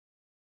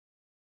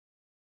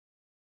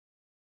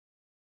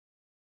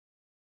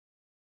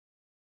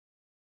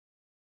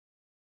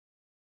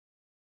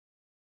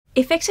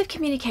Effective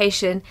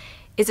communication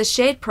is a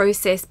shared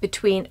process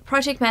between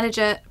project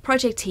manager,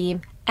 project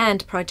team,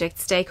 and project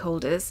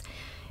stakeholders.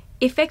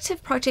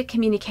 Effective project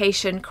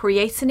communication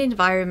creates an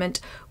environment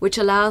which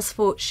allows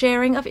for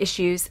sharing of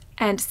issues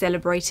and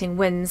celebrating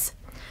wins.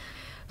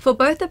 For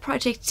both the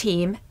project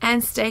team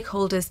and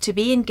stakeholders to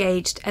be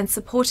engaged and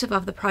supportive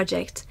of the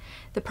project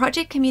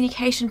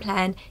communication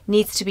plan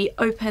needs to be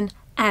open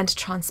and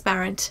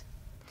transparent.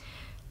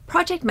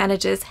 Project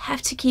managers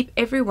have to keep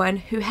everyone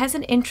who has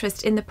an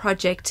interest in the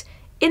project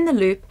in the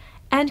loop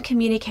and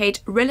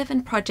communicate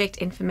relevant project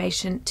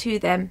information to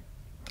them.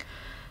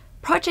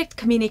 Project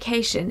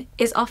communication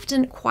is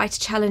often quite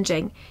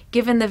challenging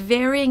given the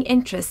varying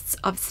interests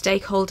of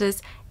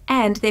stakeholders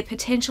and their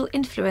potential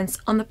influence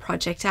on the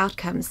project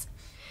outcomes.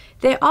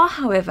 There are,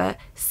 however,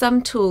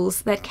 some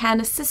tools that can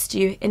assist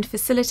you in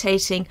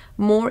facilitating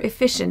more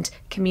efficient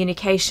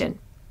communication.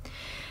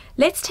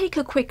 Let's take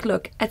a quick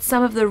look at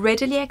some of the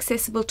readily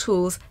accessible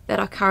tools that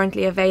are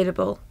currently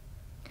available.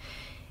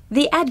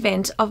 The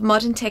advent of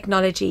modern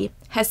technology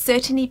has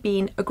certainly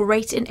been a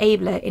great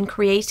enabler in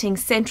creating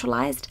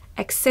centralized,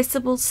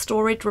 accessible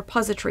storage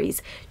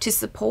repositories to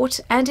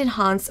support and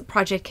enhance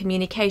project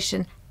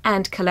communication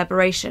and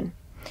collaboration.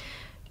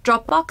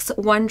 Dropbox,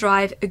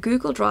 OneDrive,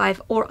 Google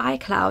Drive, or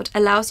iCloud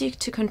allows you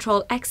to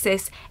control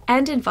access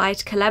and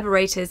invite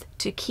collaborators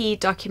to key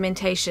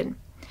documentation.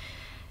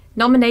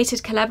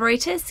 Nominated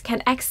collaborators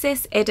can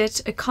access,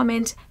 edit,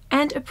 comment,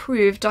 and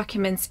approve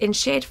documents in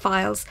shared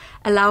files,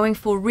 allowing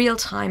for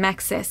real-time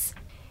access.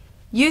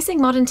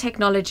 Using modern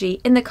technology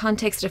in the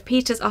context of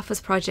Peter's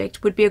Office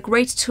project would be a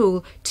great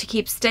tool to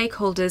keep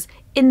stakeholders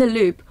in the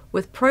loop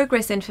with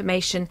progress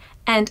information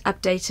and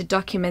updated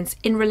documents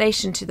in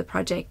relation to the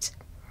project.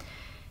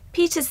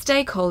 Peter's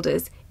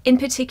stakeholders, in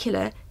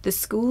particular the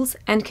schools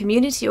and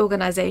community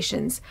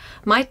organizations,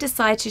 might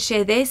decide to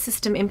share their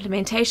system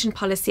implementation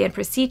policy and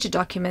procedure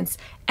documents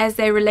as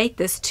they relate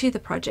this to the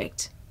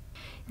project.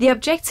 The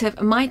objective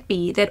might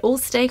be that all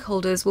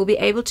stakeholders will be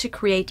able to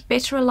create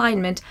better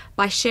alignment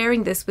by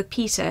sharing this with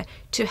Peter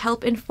to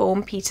help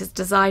inform Peter's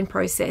design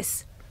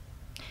process.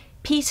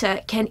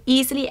 Peter can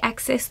easily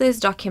access those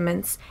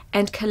documents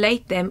and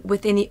collate them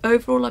within the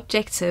overall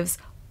objectives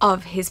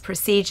of his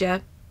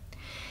procedure.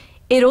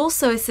 It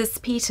also assists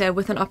Peter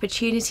with an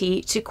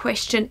opportunity to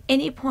question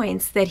any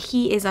points that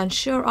he is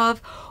unsure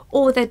of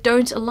or that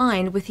don't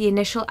align with the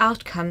initial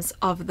outcomes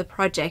of the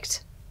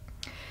project.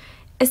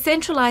 A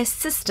centralized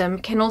system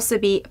can also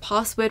be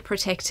password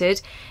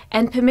protected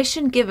and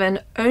permission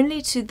given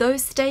only to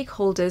those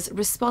stakeholders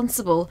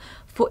responsible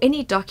for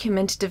any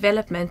document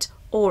development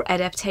or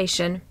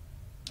adaptation.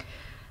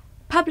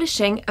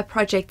 Publishing a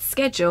project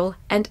schedule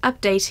and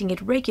updating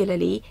it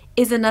regularly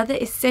is another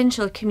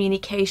essential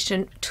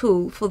communication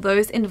tool for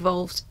those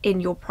involved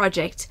in your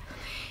project.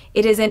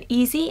 It is an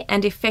easy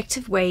and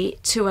effective way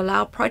to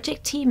allow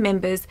project team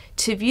members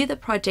to view the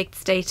project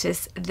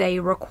status they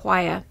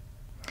require.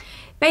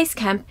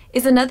 Basecamp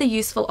is another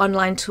useful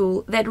online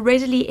tool that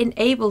readily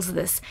enables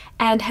this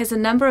and has a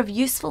number of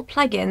useful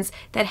plugins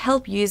that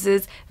help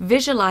users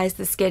visualize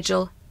the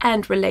schedule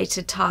and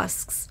related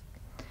tasks.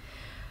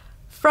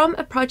 From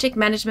a project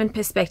management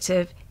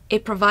perspective,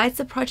 it provides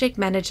the project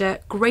manager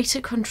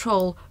greater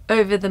control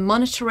over the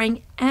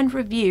monitoring and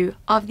review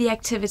of the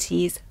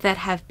activities that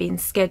have been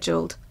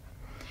scheduled.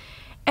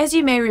 As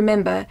you may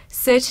remember,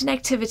 certain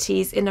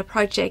activities in a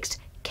project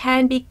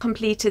can be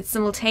completed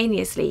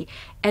simultaneously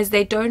as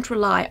they don't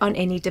rely on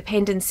any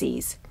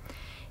dependencies.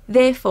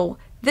 Therefore,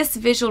 this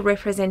visual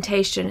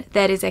representation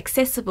that is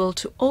accessible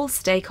to all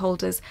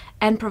stakeholders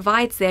and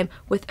provides them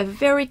with a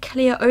very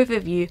clear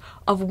overview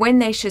of when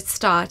they should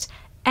start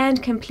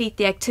and complete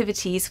the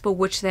activities for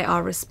which they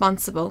are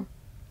responsible.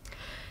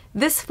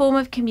 This form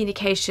of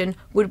communication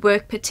would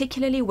work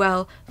particularly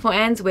well for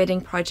Anne's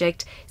wedding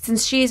project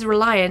since she is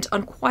reliant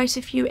on quite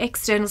a few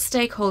external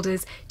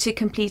stakeholders to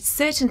complete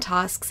certain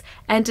tasks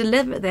and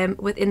deliver them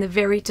within the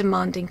very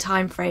demanding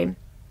time frame.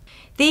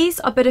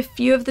 These are but a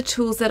few of the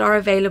tools that are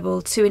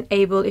available to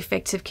enable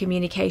effective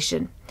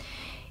communication.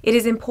 It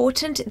is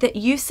important that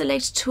you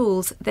select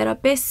tools that are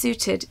best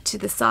suited to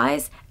the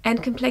size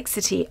and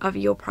complexity of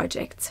your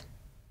project.